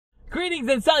Greetings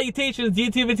and salutations,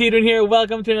 YouTube, it's Hadrian here.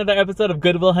 Welcome to another episode of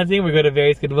Goodwill Hunting. We're going to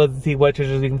various Goodwills to see what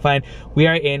treasures we can find. We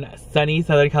are in sunny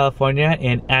Southern California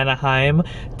in Anaheim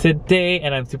today,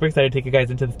 and I'm super excited to take you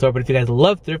guys into the store. But if you guys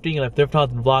love thrifting, you love thrift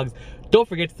hauls and vlogs, don't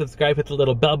forget to subscribe, hit the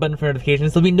little bell button for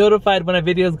notifications so be notified when our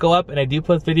videos go up. And I do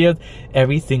post videos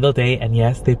every single day, and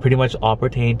yes, they pretty much all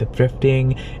pertain to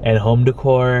thrifting and home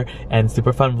decor and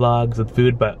super fun vlogs with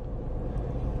food, but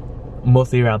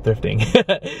mostly around thrifting.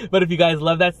 But if you guys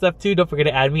love that stuff too, don't forget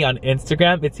to add me on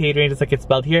Instagram. It's Hadrian, just like it's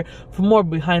spelled here, for more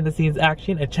behind the scenes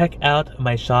action, and check out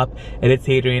my shop at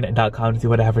itsHadrian.com to see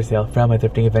what I have for sale from my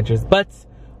thrifting adventures. But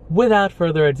without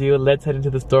further ado, let's head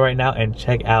into the store right now and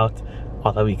check out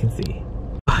all that we can see.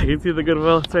 You can see the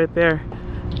Goodwill, it's right there.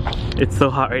 It's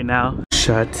so hot right now.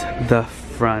 Shut the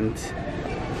front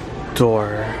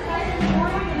door.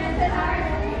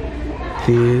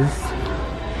 These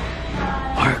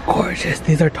are gorgeous.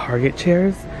 These are Target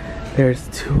chairs. There's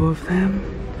two of them.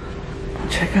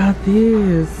 Check out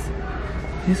these.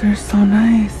 These are so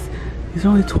nice. These are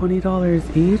only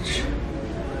 $20 each.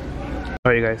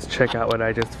 Alright, you guys, check out what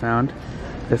I just found.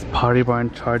 This Pottery Barn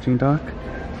charging dock.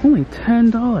 Only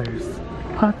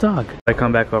 $10. Hot dog. I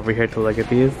come back over here to look at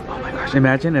these. Oh my gosh,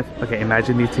 imagine if, okay,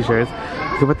 imagine these two chairs.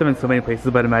 You can put them in so many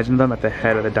places, but imagine them at the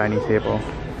head of the dining table.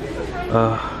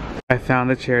 I found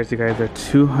the chairs, you guys. Are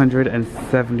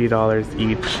 $270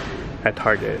 each at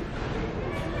Target.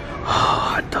 Oh,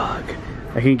 hot dog.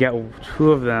 I can get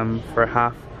two of them for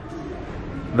half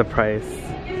the price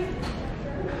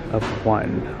of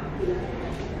one.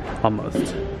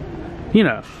 Almost. You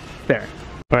know, there.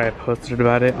 Alright, I posted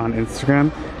about it on Instagram.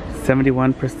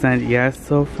 71% yes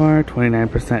so far,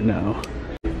 29% no.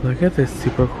 Look at this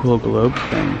super cool globe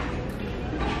thing.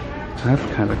 That's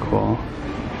kind of cool.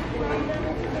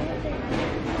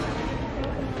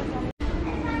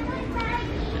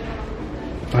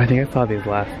 Oh, I think I saw these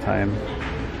last time.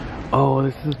 Oh,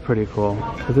 this is pretty cool.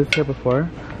 Was this here before?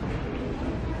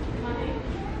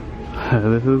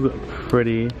 This is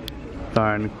pretty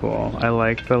darn cool. I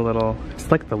like the little,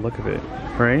 just like the look of it,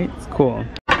 right? It's cool.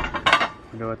 I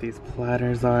wonder what these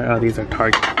platters are. Oh, these are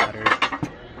Target platters.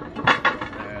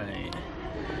 Alright.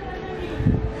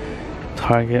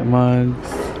 Target mugs.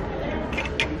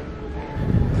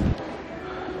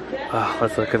 Oh,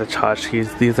 let's look at the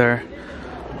tchotchkes. These are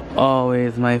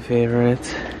always my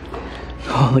favorite.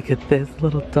 Oh, look at this,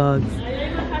 little dogs.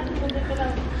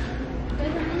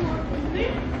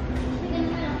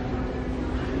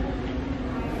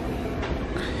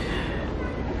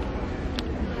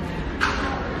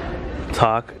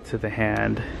 Talk to the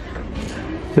hand.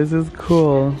 This is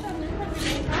cool.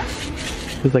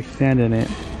 There's like sand in it.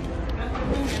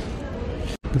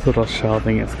 This little shell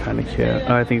thing is kind of cute.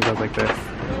 Oh, I think it goes like this.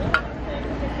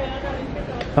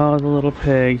 Oh, the little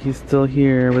pig. He's still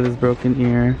here with his broken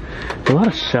ear. There's a lot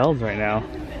of shells right now.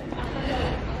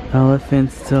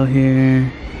 Elephant's still here.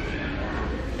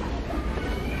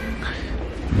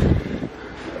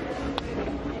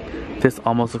 This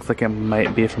almost looks like it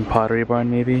might be from Pottery Barn,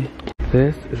 maybe.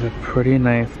 This is a pretty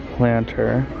nice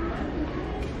planter.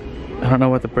 I don't know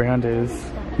what the brand is,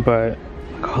 but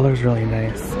the color's really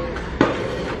nice.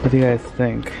 What do you guys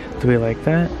think? Do we like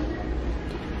that?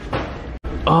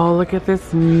 Oh, look at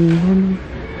this moon.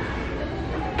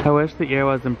 I wish the ear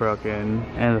wasn't broken,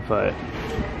 and the foot.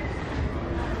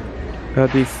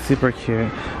 That'd be super cute.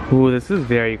 Ooh, this is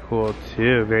very cool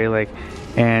too. Very like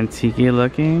antique-y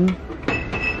looking.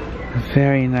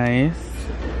 Very nice.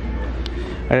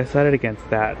 I decided against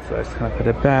that, so I just kind of put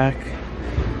it back.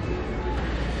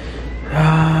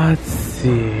 Let's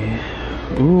see.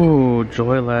 Ooh,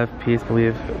 joy, love, peace,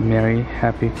 believe, merry,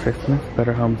 happy Christmas,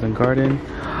 better homes and garden.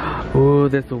 Ooh,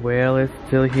 this whale is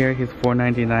still here. He's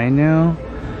 $4.99 now.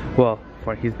 Well,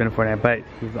 he's been $4.99, but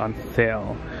he's on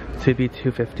sale. So it'd be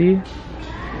 $2.50.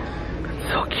 That's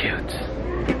so cute.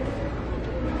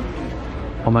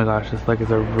 Oh my gosh, this like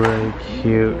is a really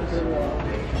cute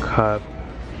cup.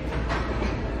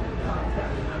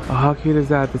 Oh, how cute is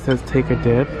that? This says take a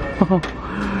dip.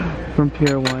 From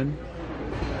Pier 1.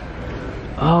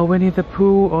 Oh, Winnie the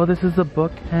Pooh. Oh, this is a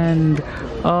bookend.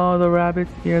 Oh, the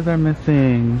rabbit's ears are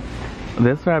missing.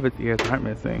 This rabbit's ears aren't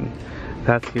missing.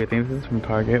 That's cute. I think this is from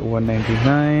Target,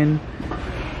 $1.99.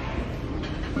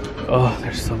 Oh,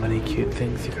 there's so many cute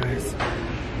things, you guys.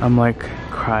 I'm like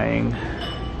crying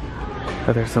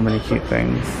that there's so many cute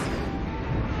things.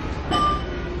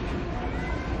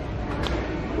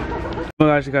 Oh my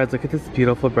gosh, you guys, look at this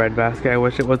beautiful bread basket. I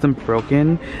wish it wasn't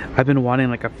broken. I've been wanting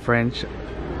like a French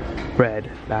bread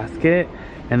basket,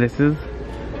 and this is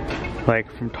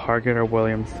like from Target or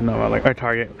Williams Sonoma, like, or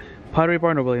Target, Pottery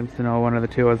Barn or Williams-Sonoma, one of the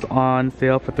two, was on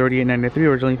sale for $38.93,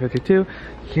 originally $52.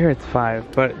 Here it's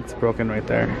 $5, but it's broken right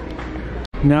there.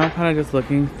 Now I'm kind of just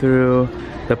looking through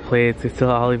the plates. They still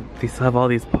have all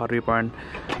these Pottery Barn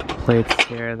plates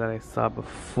here that I saw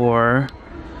before.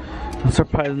 I'm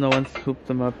surprised no one scooped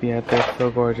them up yet. They're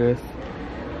so gorgeous.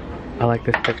 I like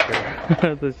this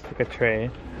picture. This is like a tray.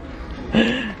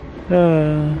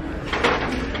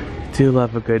 Do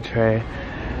love a good tray.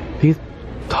 These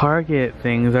Target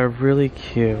things are really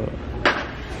cute.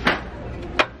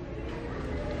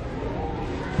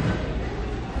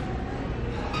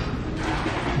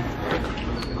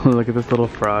 Look at this little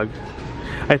frog.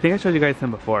 I think I showed you guys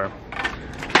him before.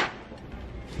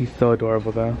 He's so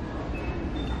adorable though.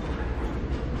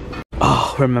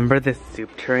 Oh, remember this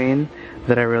soup tureen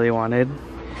that I really wanted?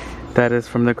 That is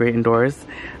from the Great Indoors.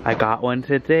 I got one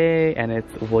today and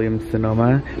it's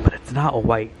Williams-Sonoma, but it's not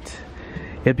white.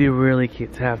 It'd be really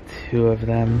cute to have two of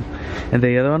them. And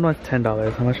the other one was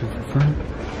 $10. How much was this one?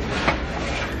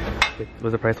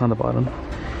 Was the price on the bottom?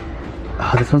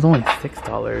 Oh, this one's only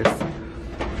 $6.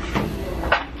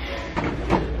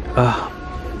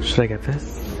 Should I get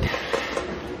this?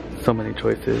 So many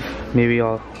choices. Maybe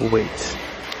I'll wait.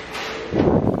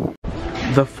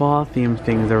 The fall theme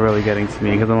things are really getting to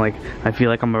me because I'm like, I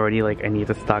feel like I'm already like, I need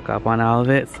to stock up on all of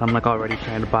it. So I'm like already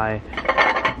trying to buy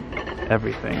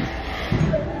everything.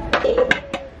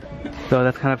 So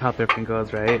that's kind of how thrifting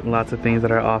goes, right? Lots of things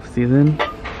that are off season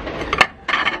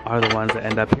are the ones that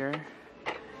end up here.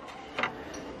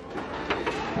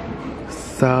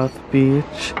 South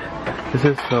Beach. This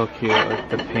is so cute, like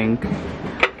the pink.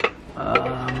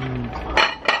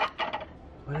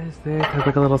 What is this? It has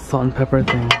like a little salt and pepper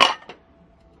thing.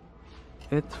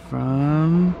 It's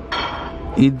from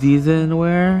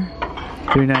Edizenware,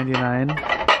 $3.99.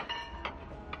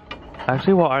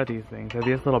 Actually, what are these things? Are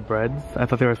these little breads? I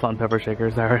thought they were salt and pepper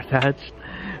shakers that are attached,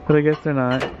 but I guess they're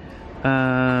not.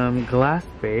 Glass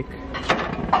bake.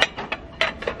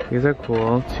 These are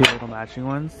cool. Two little matching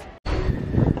ones.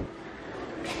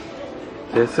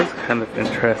 This is kind of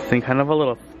interesting. Kind of a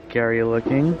little scary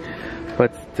looking,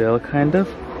 but still kind of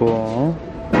cool.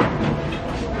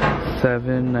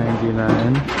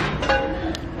 $7.99.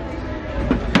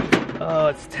 Oh,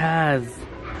 it's Taz.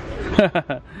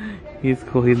 He's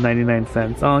cool. He's 99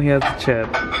 cents. Oh, he has a chip.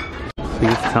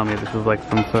 Please tell me this is like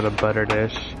some sort of butter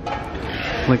dish.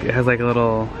 Like it has like a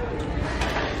little,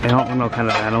 I don't know what kind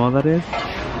of animal that is.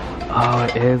 Oh,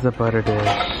 it is a butter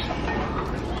dish.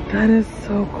 That is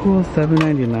so cool.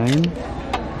 $7.99.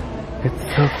 It's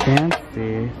so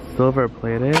fancy. Silver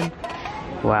plated.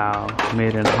 Wow.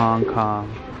 Made in Hong Kong.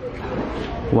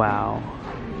 Wow.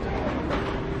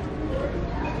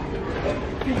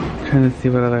 Trying to see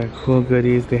what other cool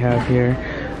goodies they have here,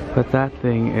 but that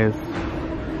thing is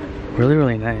really,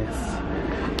 really nice.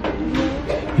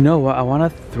 You know what? I want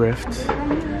to thrift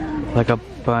like a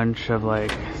bunch of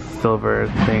like silver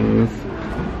things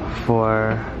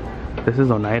for. This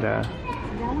is Oneida.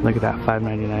 Look at that,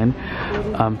 $5.99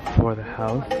 for the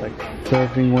house, like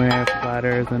servingware,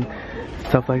 platters, and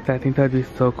stuff like that. I think that'd be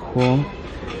so cool.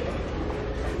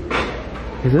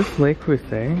 Is this Le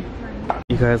Creuset?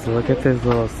 You guys, look at this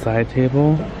little side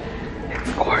table.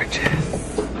 It's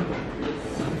gorgeous.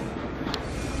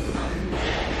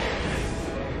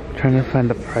 I'm trying to find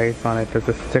the price on it. There's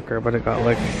a sticker, but it got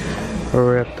like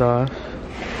ripped off.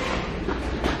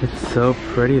 It's so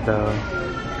pretty though.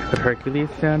 The Hercules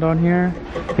stand on here.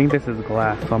 I think this is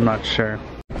glass, so I'm not sure.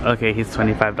 Okay, he's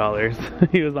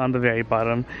 $25. He was on the very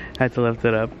bottom. Had to lift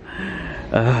it up.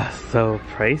 So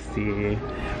pricey.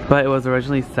 But it was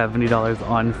originally $70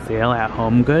 on sale at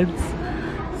Home Goods.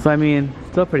 So I mean,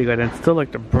 still pretty good, and it still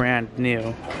looked brand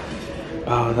new.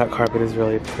 Oh, that carpet is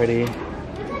really pretty.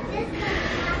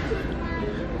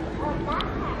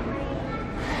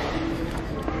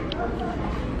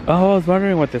 Oh, I was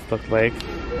wondering what this looked like.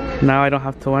 Now I don't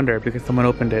have to wonder because someone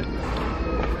opened it.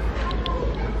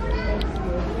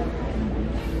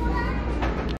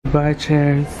 Bye,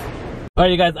 chairs. Alright,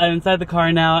 you guys, I'm inside the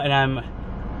car now and I'm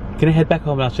gonna head back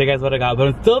home and I'll show you guys what I got. But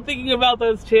I'm still thinking about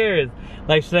those chairs.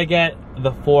 Like, should I get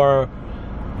the four,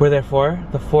 were there four?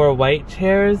 The 4 white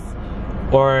chairs?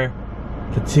 Or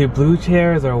the 2 blue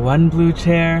chairs? Or 1 blue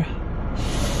chair?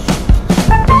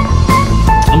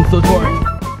 I'm so torn.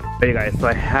 Alright, you guys, so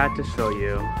I had to show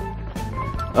you.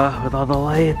 With all the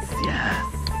lights, yes!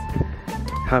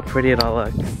 How pretty it all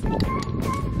looks.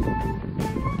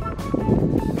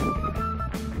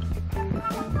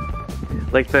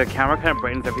 Like, the camera kind of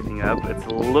brightens everything up. It's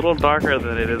a little darker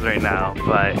than it is right now,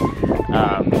 but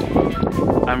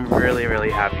I'm really,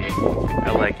 really happy.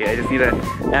 I like it. I just need to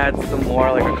add some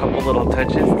more, like a couple little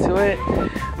touches to it.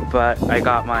 but I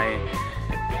got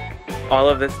all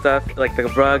of this stuff, like the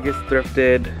rug is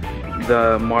thrifted,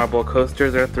 the marble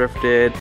coasters are thrifted.